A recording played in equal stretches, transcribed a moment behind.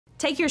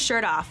Take your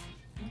shirt off.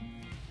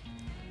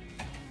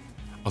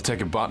 I'll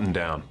take a button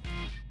down.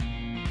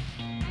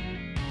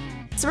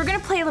 So we're gonna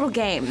play a little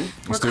game.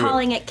 We're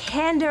calling it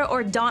Candor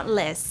or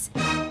Dauntless.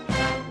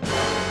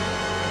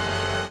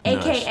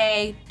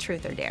 AKA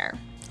Truth or Dare.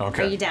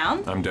 Okay. Are you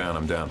down? I'm down,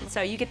 I'm down.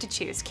 So you get to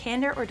choose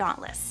Candor or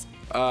Dauntless.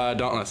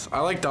 Dauntless.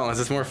 I like Dauntless,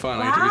 it's more fun.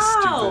 Wow. I get to be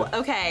stupid.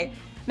 Okay.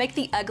 Make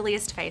the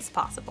ugliest face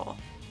possible.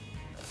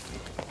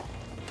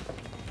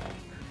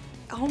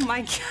 Oh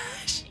my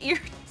gosh, you're...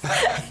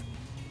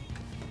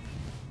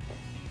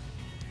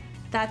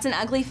 That's an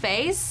ugly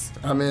face?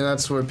 I mean,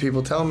 that's what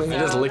people tell me. I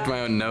just licked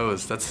my own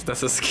nose.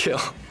 That's a skill.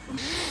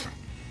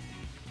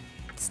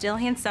 Still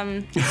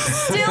handsome.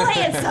 Still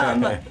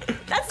handsome.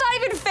 That's not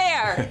even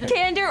fair.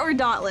 Candor or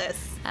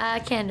Dauntless?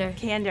 Candor.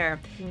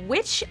 Candor.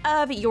 Which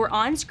of your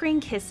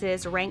on-screen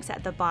kisses ranks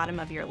at the bottom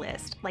of your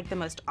list? Like the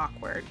most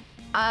awkward?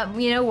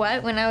 You know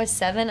what? When I was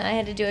 7, I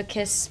had to do a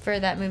kiss for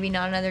that movie,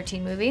 Not Another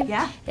Teen Movie.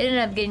 Yeah. It ended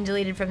up getting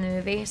deleted from the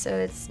movie, so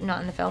it's not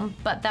in the film.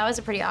 But that was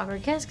a pretty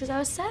awkward kiss because I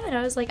was 7.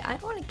 I was like, I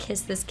don't want to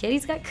kiss this kid.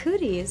 He's got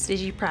cooties.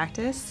 Did you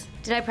practice?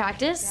 Did I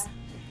practice?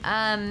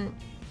 Yeah.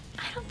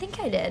 I don't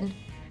think I did.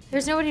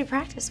 There's nobody to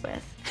practice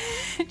with.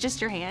 Just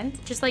your hand?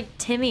 Just like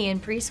Timmy in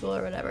preschool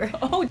or whatever.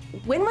 Oh,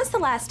 when was the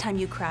last time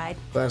you cried?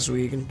 Last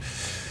week, and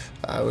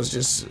I was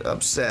just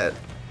upset.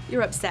 You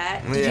were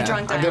upset? Did you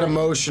drunk I get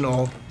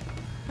emotional.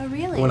 Oh,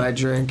 really? When I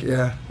drink,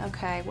 yeah.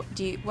 Okay,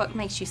 what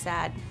makes you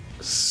sad?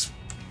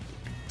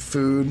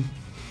 Food.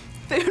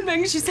 Food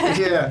makes you sad?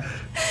 Yeah.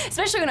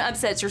 Especially when it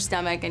upsets your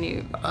stomach and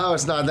you... Oh,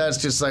 it's not, that's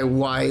just like,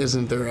 why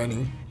isn't there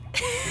any?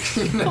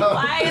 You know?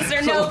 Why is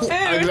there no food?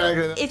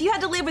 Exactly. If you had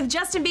to live with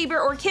Justin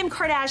Bieber or Kim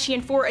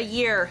Kardashian for a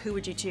year, who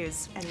would you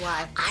choose and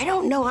why? I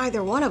don't know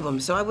either one of them,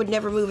 so I would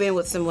never move in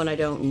with someone I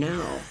don't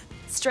know.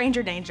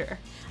 Stranger danger.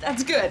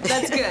 That's good,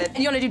 that's good.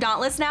 You wanna do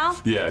Dauntless now?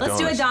 Yeah, Let's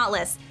do a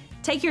Dauntless. Dauntless.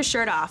 Take your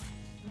shirt off.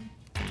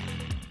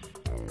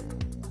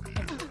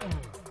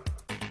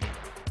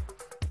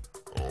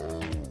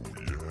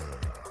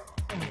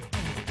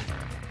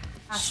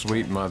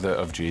 Sweet mother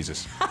of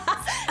Jesus.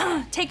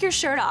 Take your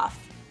shirt off.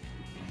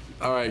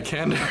 All right,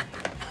 Candor.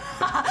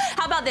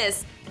 How about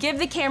this? Give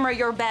the camera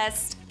your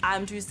best,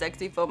 I'm too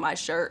sexy for my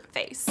shirt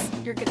face.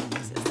 You're good at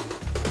this.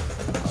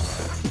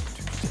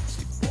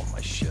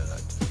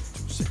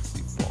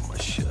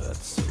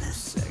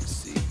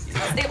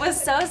 It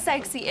was so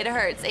sexy, it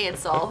hurts,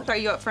 Ansel. Are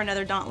you up for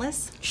another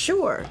Dauntless?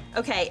 Sure.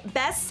 Okay,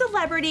 best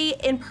celebrity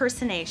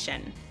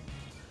impersonation.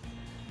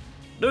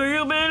 Do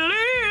you believe in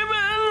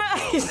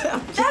life?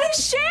 That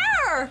is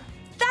Cher!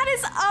 That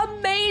is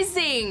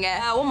amazing!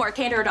 One more,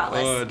 Candor or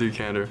Dauntless? Oh, I do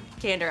Candor.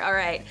 Candor, all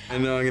right. I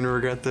know I'm gonna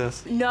regret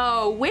this.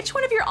 No, which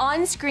one of your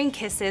on-screen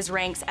kisses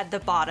ranks at the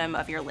bottom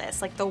of your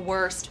list? Like the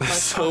worst, That's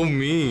most so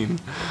mean.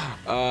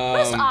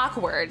 most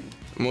awkward.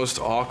 Most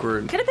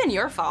awkward. Could have been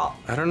your fault.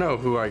 I don't know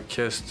who I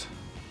kissed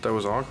that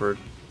was awkward.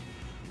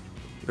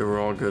 They were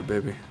all good,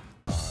 baby.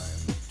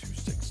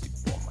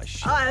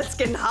 Oh, it's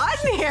getting hot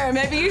in here.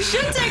 Maybe you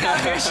should take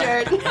off your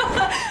shirt.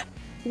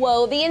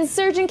 Whoa, the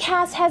Insurgent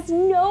cast has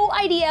no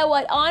idea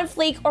what on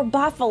fleek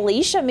or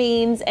Felicia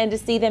means, and to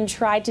see them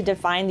try to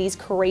define these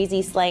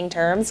crazy slang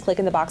terms, click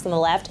in the box on the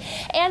left.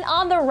 And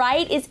on the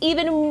right, it's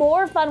even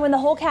more fun when the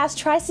whole cast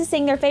tries to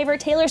sing their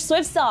favorite Taylor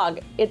Swift song.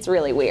 It's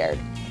really weird.